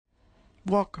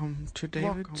Welcome to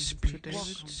David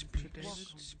Speaks.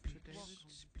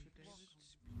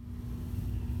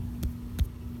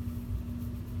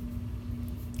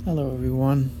 Hello,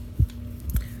 everyone.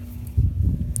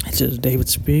 This is David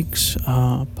Speaks,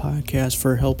 a podcast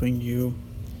for helping you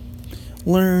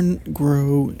learn,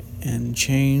 grow, and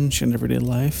change in everyday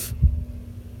life.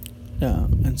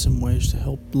 And some ways to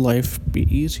help life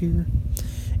be easier.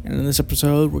 And in this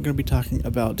episode, we're going to be talking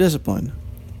about discipline.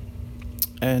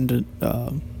 And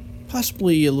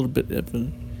possibly a little bit of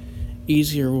an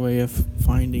easier way of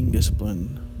finding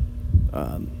discipline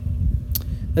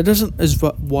that doesn't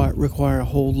require a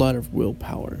whole lot of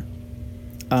willpower,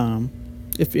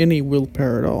 if any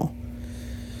willpower at all.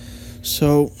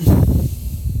 So,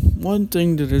 one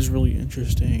thing that is really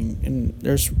interesting, and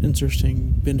there's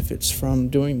interesting benefits from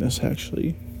doing this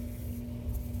actually.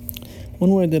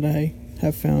 One way that I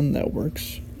have found that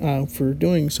works for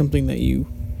doing something that you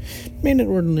may not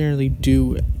ordinarily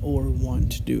do or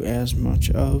want to do as much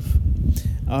of.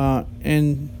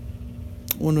 And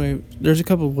one way, there's a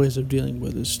couple of ways of dealing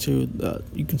with this too.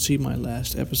 You can see my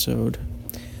last episode,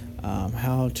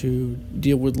 how to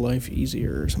deal with life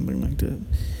easier or something like that.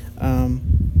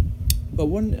 But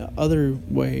one other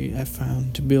way I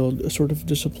found to build a sort of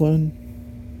discipline,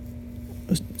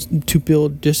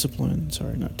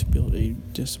 sorry, not to build a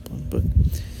discipline, but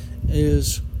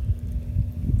is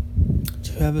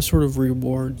to have a sort of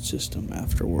reward system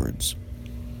afterwards.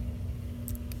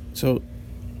 So,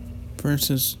 for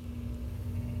instance,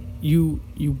 you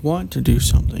want to do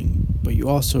something, but you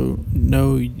also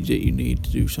know that you need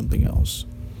to do something else,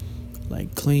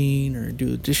 like clean or do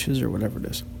the dishes or whatever it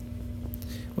is.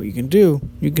 What you can do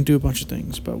a bunch of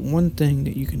things, but one thing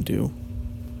that you can do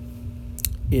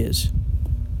is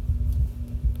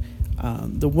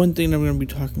the one thing I'm going to be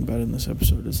talking about in this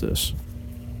episode is this.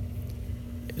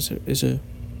 Is a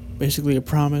basically a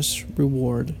promise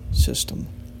reward system.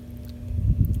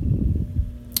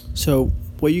 So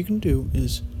what you can do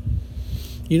is,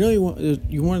 you want to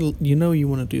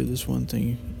do this one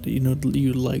thing that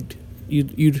you'd like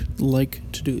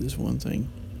to do this one thing.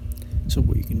 So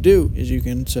what you can do is you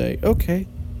can say, okay,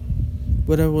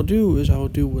 what I will do is I will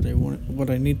do what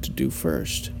I need to do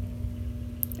first,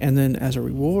 and then as a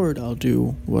reward I'll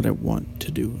do what I want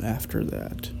to do after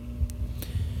that.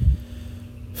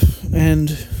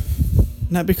 And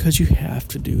not because you have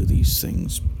to do these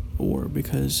things, or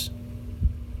because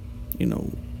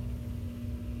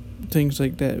things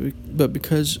like that, but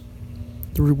because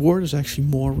the reward is actually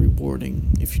more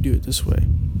rewarding if you do it this way.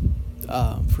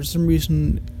 For some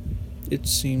reason, it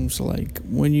seems like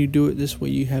when you do it this way,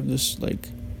 you have this do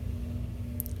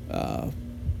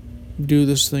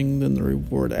this thing, then the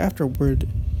reward afterward.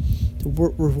 The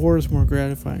reward is more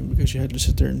gratifying because you had to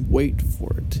sit there and wait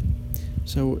for it.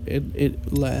 So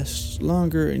it lasts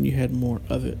longer and you had more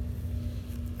of it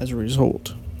as a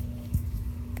result.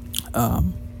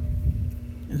 And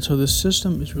so this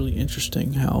system is really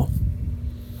interesting, how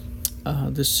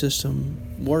this system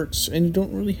works, and you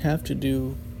don't really have to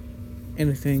do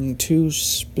anything too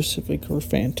specific or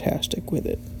fantastic with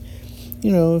it.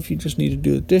 If you just need to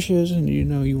do the dishes and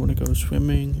you want to go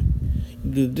swimming,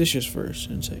 you do the dishes first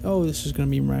and say, oh, this is going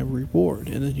to be my reward,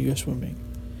 and then you go swimming.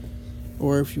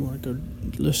 Or if you want to go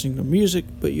listening to music,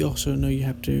 but you also know you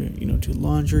have to, do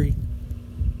laundry.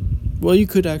 Well, you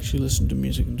could actually listen to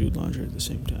music and do laundry at the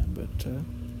same time,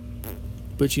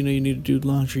 but you need to do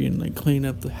laundry and clean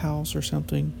up the house or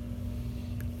something.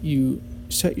 You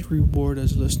set your reward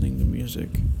as listening to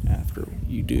music after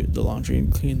you do the laundry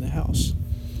and clean the house.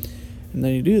 And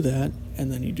then you do that,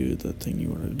 and then you do the thing you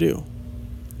want to do.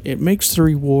 It makes the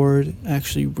reward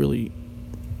actually really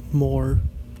more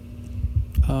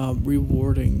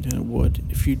rewarding than it would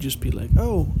if you just be like,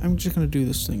 oh, I'm just going to do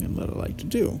this thing and what I like to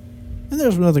do. And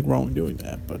there's nothing wrong with doing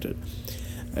that, but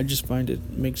I just find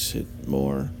it makes it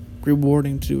more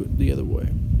rewarding to do it the other way.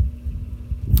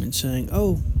 And saying,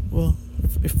 oh, well,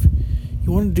 if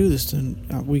you want to do this, then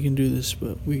we can do this,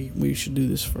 but we should do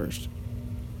this first.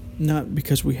 Not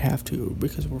because we have to,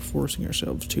 because we're forcing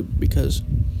ourselves to, because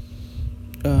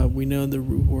we know the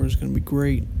reward is going to be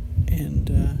great,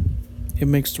 and it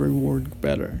makes the reward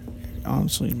better,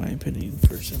 honestly, in my opinion,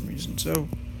 for some reason. So,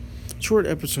 short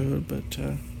episode, but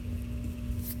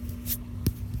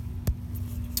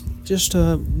just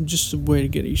a way to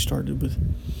get you started with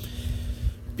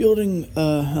building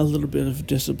a little bit of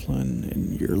discipline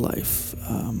in your life.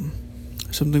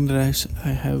 Something that I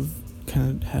have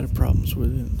kind of had problems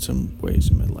with in some ways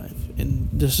in my life, and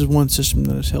this is one system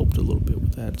that has helped a little bit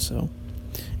with that. So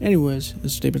anyways,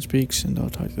 this is David Speaks, and I'll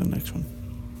talk to you in the next one.